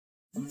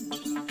Welcome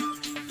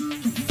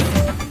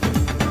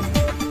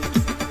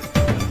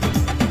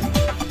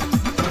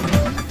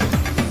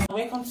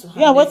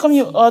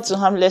you all to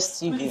Harmless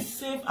TV.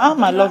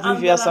 My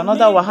lovely viewers,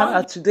 another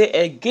wahala today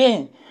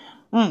again.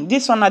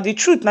 This one are the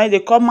truth now they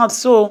come out.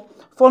 So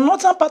for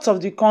northern part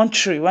of the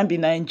country, when be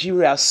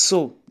Nigeria,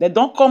 so they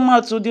don't come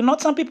out. So the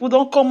northern people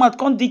don't come out,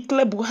 can't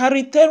declare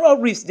Buhari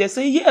terrorists. They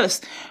say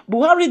yes,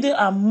 Buhari they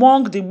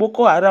among the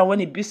Boko Haram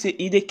when it be say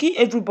they kill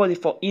everybody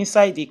for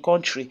inside the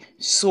country.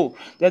 So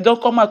they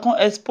don't come out,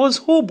 can't expose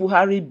who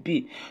Buhari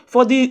be.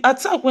 For the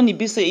attack when it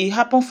be say it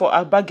happened for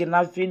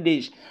Albagena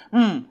village.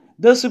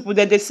 Those people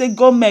that they say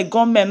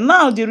government.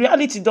 Now the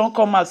reality don't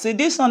come out. Say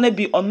this one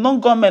be unknown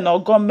government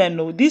or government.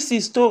 No, this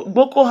is to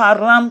Boko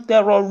Haram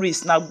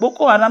terrorists. Now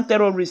Boko Haram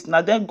terrorists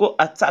now then go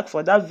attack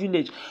for that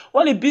village.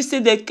 When it be say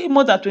they kill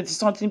more than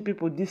 20-something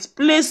people,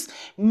 displace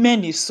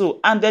many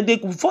so, and then the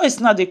voice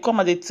now they come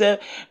and they tell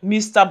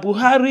Mr.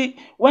 Buhari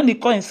when he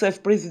call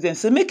himself president,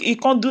 say make he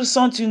can't do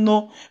something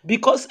no,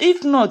 because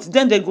if not,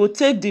 then they go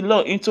take the law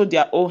into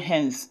their own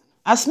hands.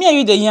 As me and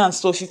you the yarn,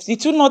 so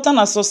 52 northern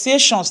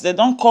associations they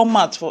don't come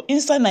out for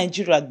inside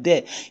Nigeria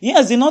there.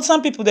 Yes, the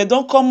northern people they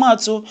don't come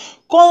out to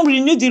come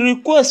renew the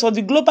request for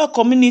the global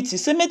community.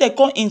 Say make they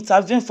come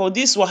intervene for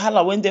this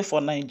wahala when they for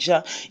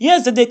Nigeria.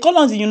 Yes, they call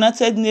on the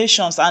United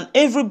Nations and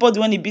everybody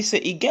when it be say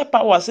it get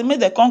power. Say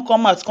make they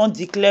come out, come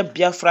declare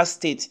Biafran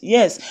States.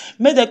 Yes,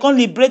 make they come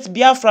liberate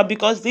Biafra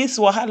because this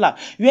wahala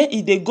where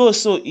it they go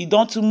so it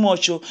don't too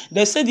much.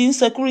 They say the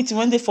insecurity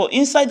when they for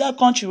inside that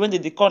country when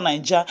they call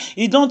Nigeria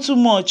it don't too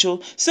much.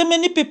 So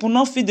many people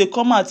not feel they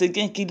come out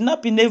again,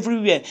 kidnapping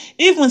everywhere.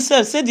 Even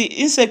say the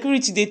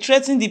insecurity they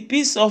threaten the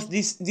peace of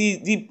this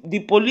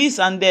the police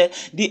and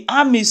the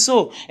army.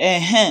 So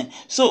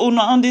so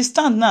una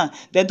understand now.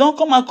 They don't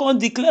come and come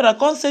declare, I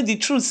can't say the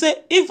truth. Say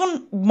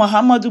even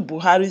Muhammadu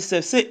Buhari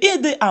say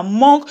if they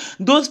among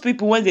those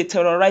people when they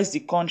terrorize the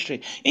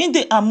country, in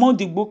they among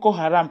the Boko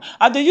Haram.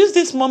 And they use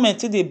this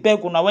moment till they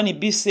beg una when it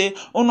be say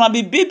una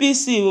be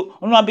BBC,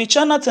 una be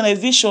Channel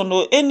Television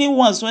or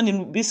anyone's when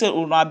it be say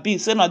una be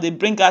say they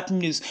bring out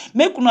news.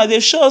 Make una they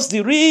show us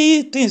the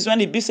real things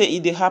when it be say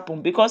it they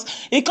happen, because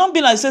it can't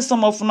be like say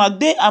some of una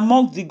they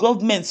among the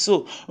government.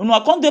 So una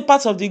can't they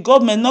part of the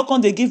government, not can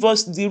they give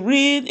us the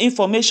real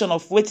information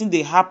of waiting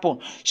they happen.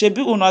 Should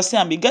be una say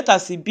and be get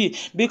as it be,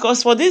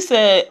 because for this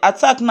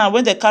attack now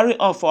when they carry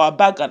on for our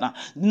bagana,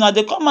 now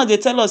they come and they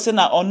tell us say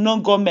na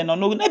unknown government or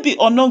no, maybe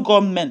unknown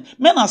government.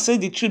 Men I say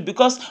the truth,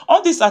 because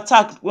all this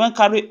attack when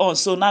carry on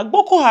so now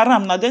Boko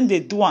Haram now then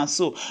they do and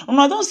so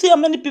una don't see how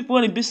many people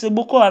when it be say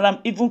Boko Haram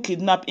even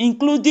kidnap,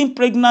 including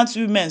pregnant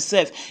women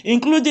self,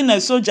 including a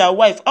soldier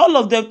wife. All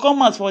of them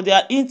come out for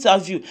their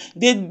interview.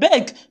 They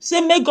beg, say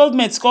make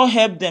government come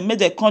help them, make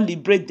they come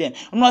liberate them.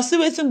 Una see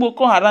wetin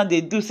Boko Haram they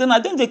do. Say now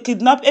then they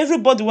kidnap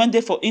everybody when they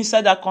for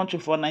inside that country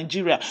for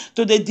Nigeria.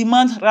 So they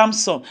demand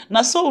ransom.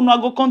 Now so una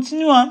go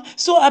continue on.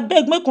 So I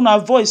beg make una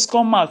voice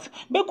come out.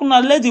 Make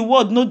una let the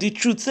world know the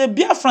truth. Say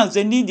Biafrans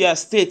they need their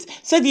state.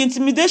 Say the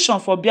intimidation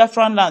for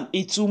Biafran land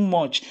is too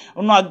much.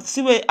 Una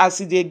see where as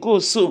they go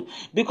so,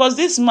 because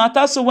this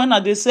matter. So when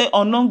they say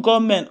unknown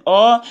government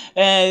or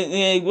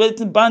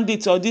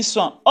bandits or this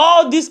one,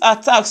 all these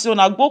attacks, so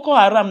now Boko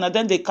Haram now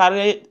then they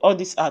carry all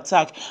this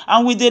attack,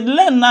 and with the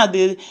learn now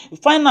they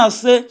find out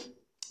say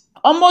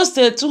almost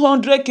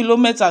 200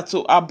 kilometers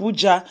to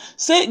Abuja.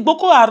 Say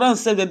Boko Haram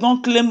said they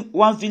don't claim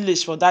one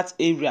village for that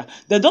area.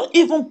 They don't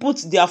even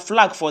put their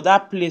flag for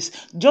that place.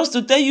 Just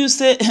to tell you,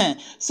 say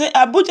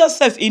Abuja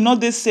self is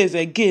not the safe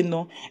again,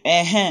 no.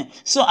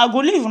 So I go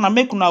leave una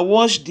make una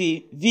watch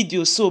the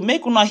video. So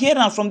make una hear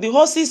am from the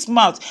horse's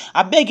mouth.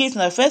 I beg it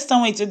na first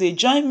time when they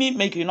join me,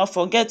 make you not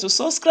forget to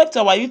subscribe to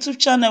our YouTube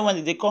channel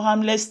when they call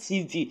Harmless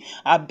TV.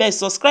 I beg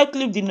subscribe,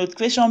 click the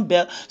notification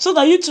bell so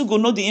that you too go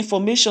know the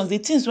information, the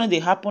things when they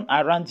happen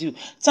around you.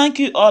 Thank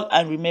you all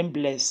and remain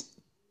blessed.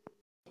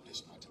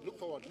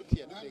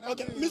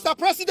 Okay, Mr.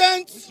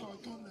 President,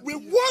 we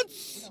want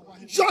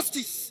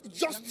justice.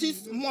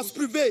 Justice must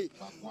prevail.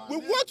 We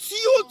want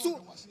you to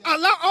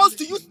allow us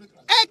to use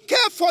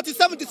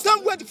AK-47 the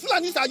same way the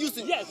Fulanis are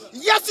using. Yes.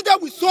 Yesterday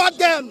we saw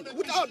them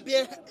with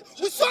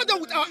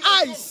our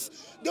eyes.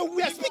 They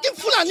were speaking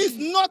Fulanis,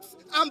 not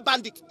armed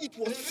bandits. It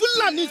was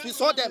Fulanis, we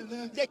saw them.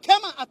 They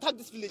came and attacked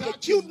this village. They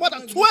killed more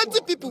than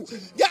 20 people.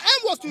 Their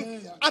aim was to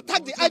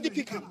attack the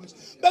IDP camp.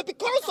 But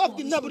because of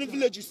the neighboring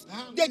villages,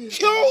 they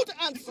killed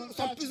and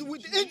some people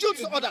with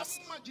injured others.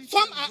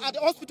 Some are at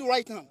the hospital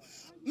right now.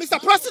 Mr.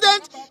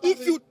 President,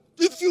 if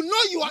you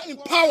know you are in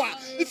power,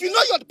 if you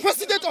know you're the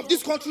president of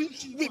this country,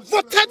 we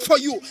voted for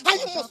you, and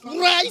you must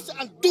rise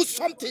and do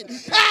something.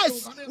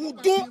 Else, we'll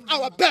do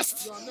our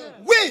best.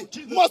 We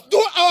must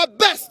do our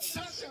best.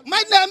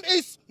 My name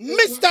is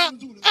Mr.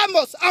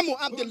 Amos Amo.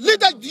 I'm the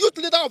youth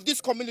leader of this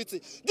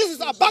community. This is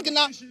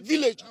Albagena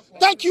village.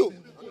 Thank you.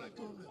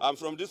 I'm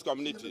from this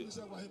community.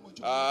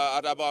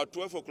 At about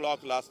 12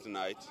 o'clock last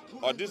night,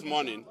 or this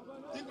morning,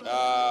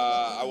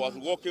 I was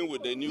working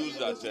with the news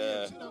that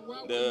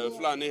the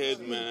Fulani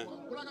headsmen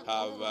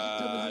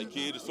have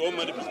killed so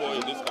many people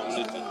in this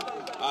community.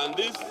 And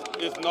this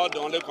is not the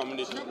only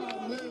community.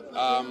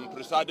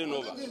 presiding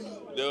over.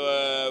 They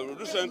were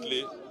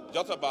recently,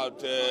 just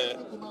about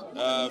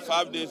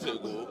 5 days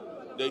ago,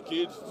 they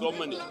killed so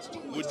many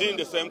within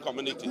the same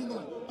community.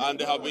 And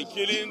they have been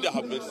killing, there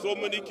have been so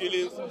many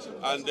killings,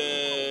 and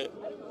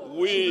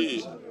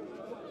we,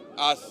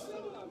 as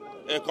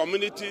a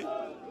community,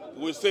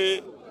 we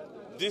say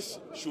this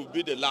should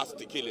be the last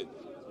killing.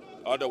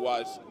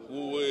 Otherwise,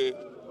 we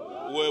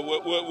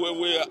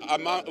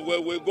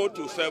go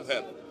to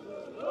self-help.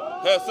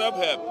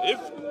 Self-help. If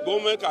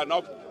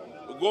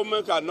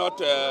government cannot,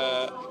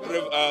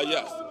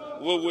 yes,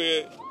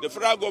 the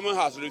federal government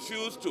has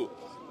refused to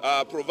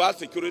provide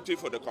security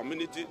for the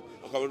community,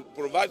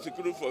 provide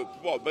security for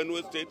people of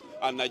Benue State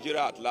and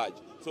Nigeria at large.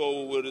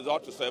 So we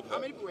resort to self-help. How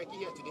many people are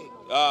here today?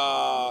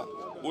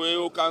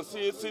 We can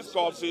see 6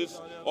 corpses,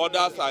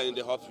 others are in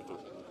the hospital.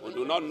 We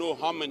do not know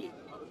how many.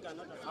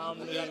 I'm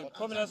the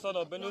prominent son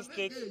of Benue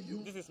State.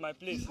 This is my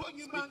place,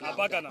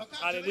 Abagana.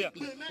 Hallelujah.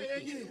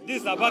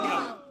 This is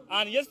Abagana.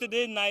 And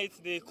yesterday night,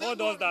 they called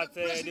us that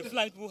the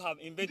Fulani people have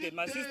invaded.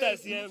 My sister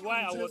is here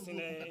while I was in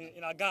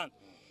Agan.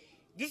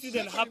 This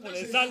didn't happen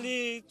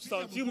exactly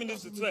some few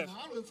minutes to 12.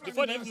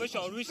 Before the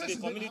information reached the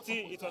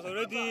community, it was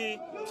already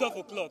 12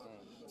 o'clock.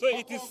 So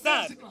it is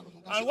sad.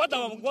 And what I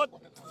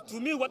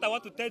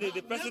want to tell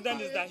the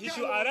president is that he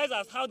should arise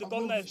as how the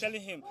governor is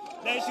telling him.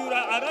 That he should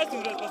arise to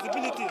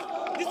responsibilities.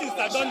 This is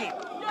sardonic.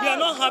 We are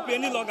not happy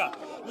any longer.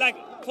 Like,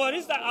 for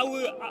instance, I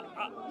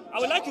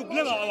would like to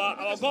blame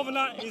our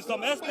governor in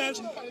some extent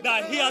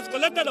that he has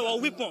collected our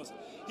weapons.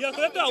 He has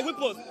collected our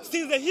weapons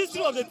since the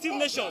history of the Tiv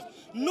nations.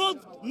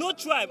 No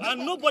tribe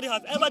and nobody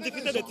has ever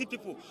defeated the Tiv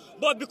people.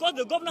 But because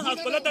the governor has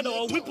collected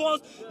our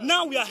weapons,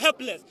 now we are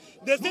helpless.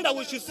 They say that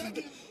we should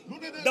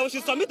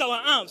submit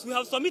our arms. We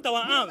have submitted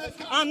our arms.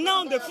 And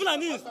now the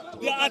Fulanis,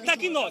 they are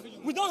attacking us.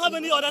 We don't have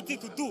any other thing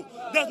to do.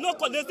 They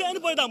say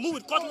anybody that move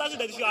with cutlass that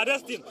they should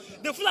arrest him.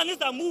 The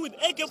Fulanis are moved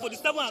with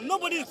AK-47 and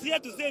nobody is here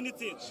to say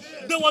anything.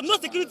 There was no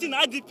security in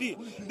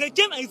IDP. They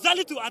came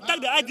exactly to attack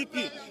the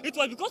IDP. It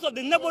was because of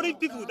the neighboring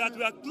people that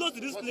we are close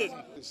to this place.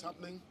 It's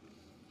happening.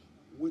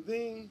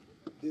 Within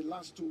the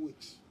last 2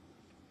 weeks,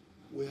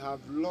 we have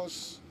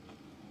lost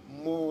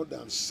more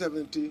than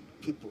 70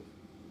 people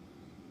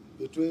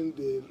between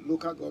the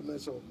local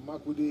governments of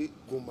Makurdi,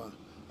 Guma,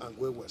 and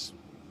Gwe West.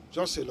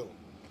 Just alone.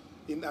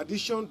 In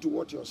addition to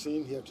what you're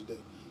seeing here today,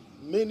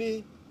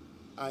 many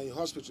are in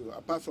hospital,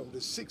 apart from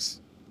the 6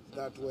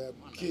 that were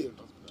killed,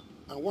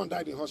 and 1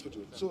 died in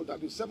hospital. So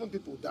that is 7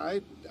 people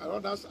died, and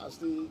others are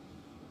still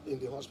in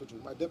the hospital.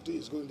 My deputy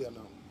is going there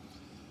now.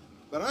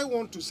 But I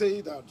want to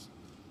say that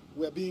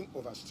we're being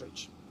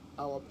overstretched.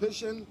 Our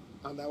patience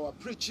and our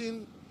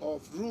preaching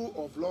of rule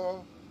of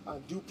law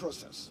and due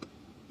process.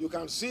 You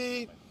can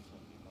see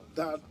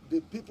that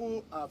the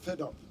people are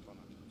fed up.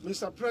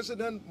 Mr.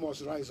 President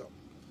must rise up.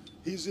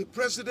 He's the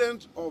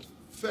president of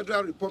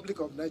Federal Republic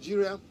of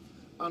Nigeria,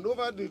 and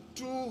over the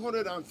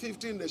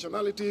 250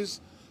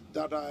 nationalities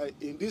that are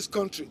in this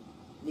country,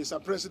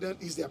 Mr.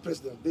 President is their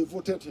president. They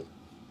voted him.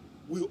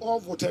 We all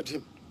voted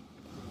him.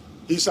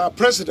 He's our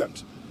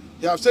president.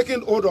 He has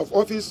taken oath of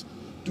office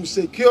to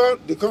secure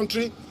the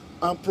country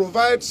and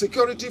provide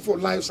security for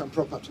lives and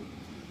property.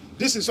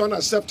 This is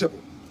unacceptable.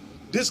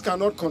 This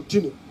cannot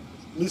continue.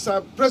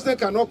 Mr. President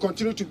cannot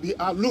continue to be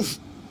aloof.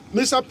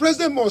 Mr.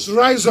 President must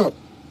rise up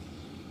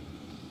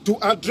to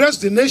address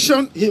the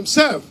nation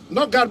himself,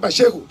 not Garba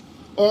Shehu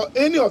or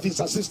any of his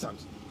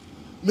assistants.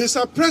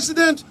 Mr.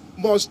 President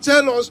must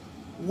tell us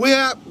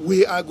where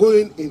we are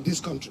going in this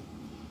country.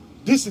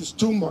 This is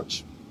too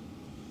much.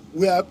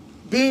 We are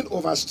being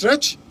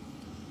overstretched,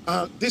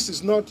 and this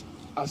is not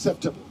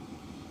acceptable.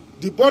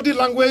 The body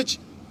language,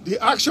 the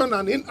action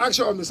and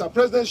inaction of Mr.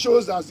 President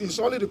shows that he's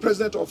only the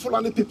president of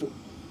Fulani people.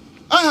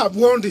 I have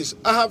warned this.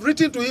 I have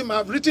written to him, I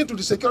have written to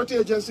the security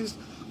agencies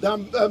that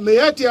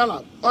Mayor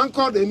Tiala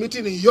anchored a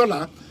meeting in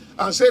Yola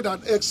and said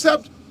that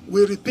except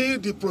we repeal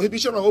the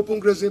prohibition of open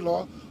grazing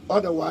law,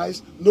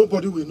 otherwise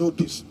nobody will know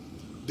peace.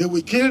 They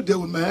will kill, they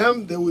will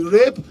maim, they will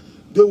rape,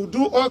 they will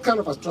do all kinds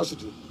of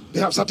atrocity. They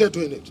have started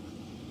doing it.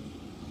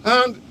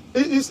 And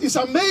it's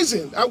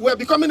amazing. We're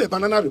becoming a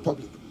banana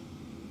republic.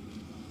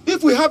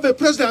 If we have a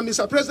president,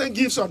 Mr. President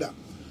gives order,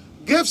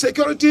 gave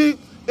security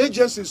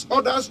agencies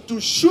orders to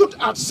shoot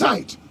at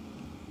sight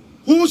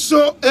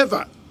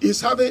whosoever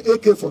is having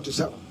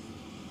AK-47.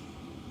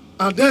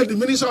 And then the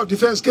Minister of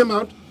Defense came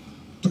out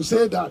to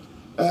say that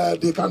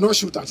they cannot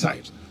shoot at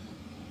sight.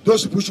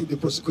 Those people should be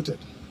prosecuted.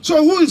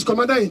 So who is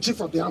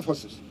Commander-in-Chief of the Armed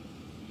Forces?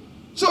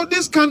 So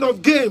this kind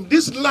of game,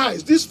 these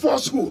lies, this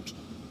falsehood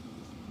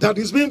that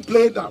is being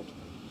played out,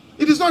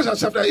 it is not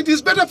acceptable. It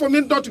is better for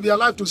me not to be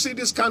alive to see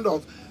this kind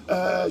of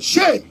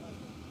shame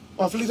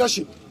of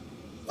leadership.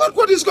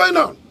 What is going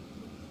on?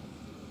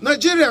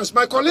 Nigerians,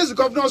 my colleagues,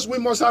 governors, we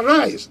must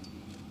arise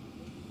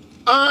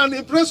and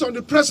impress on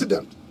the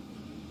president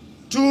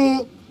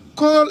to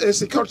call a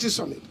security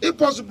summit. If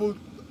possible,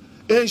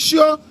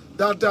 ensure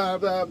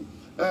that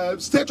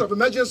state of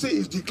emergency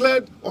is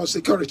declared on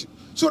security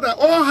so that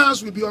all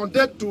hands will be on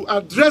deck to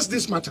address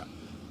this matter.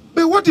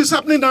 But what is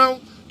happening now,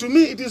 to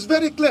me, it is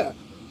very clear.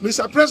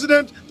 Mr.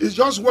 President is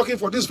just working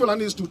for these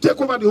Fulanis to take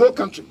over the whole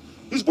country.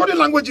 His body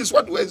language is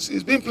what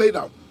is being played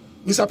out.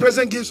 Mr.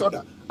 President gives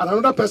order, and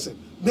another person,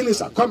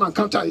 minister, come and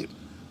counter it.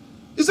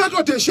 Is that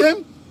not a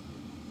shame?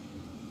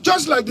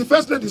 Just like the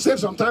first lady said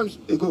some time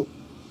ago,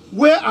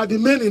 where are the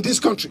men in this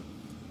country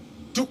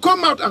to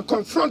come out and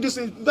confront this?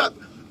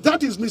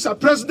 That is Mr.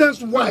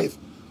 President's wife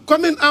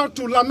coming out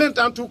to lament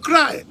and to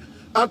cry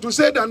and to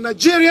say that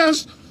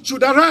Nigerians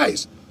should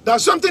arise,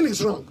 that something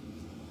is wrong.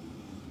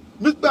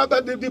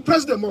 The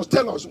president must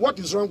tell us what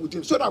is wrong with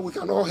him so that we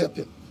can all help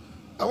him.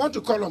 I want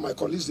to call on my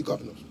colleagues, the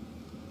governors,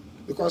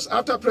 because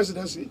after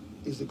presidency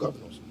is the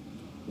governors.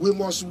 We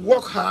must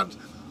work hard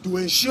to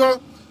ensure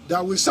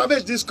that we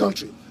salvage this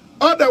country.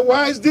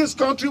 Otherwise, this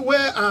country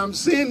where I'm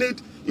seeing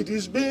it, it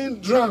is being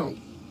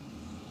drowned.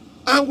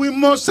 And we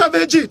must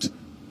salvage it.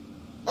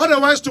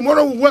 Otherwise,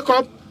 tomorrow we wake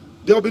up,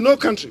 there will be no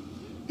country.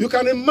 You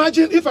can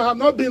imagine if I have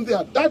not been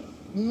there, that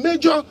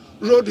major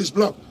road is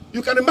blocked.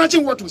 You can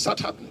imagine what will start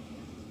happening.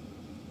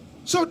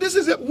 So this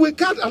is we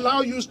can't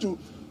allow you to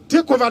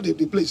take over the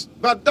place.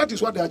 But that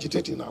is what they're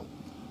agitating now.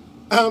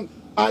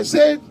 I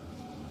said,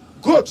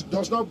 goat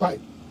does not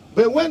bite.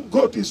 But when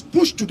goat is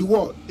pushed to the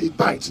wall, it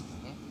bites.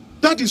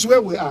 That is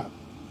where we are.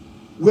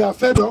 We are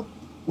fed up.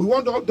 We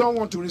don't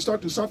want to restore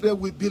to software.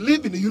 We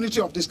believe in the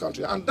unity of this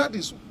country. And that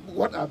is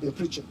what I've been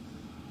preaching.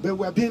 But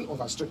we're being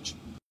overstretched.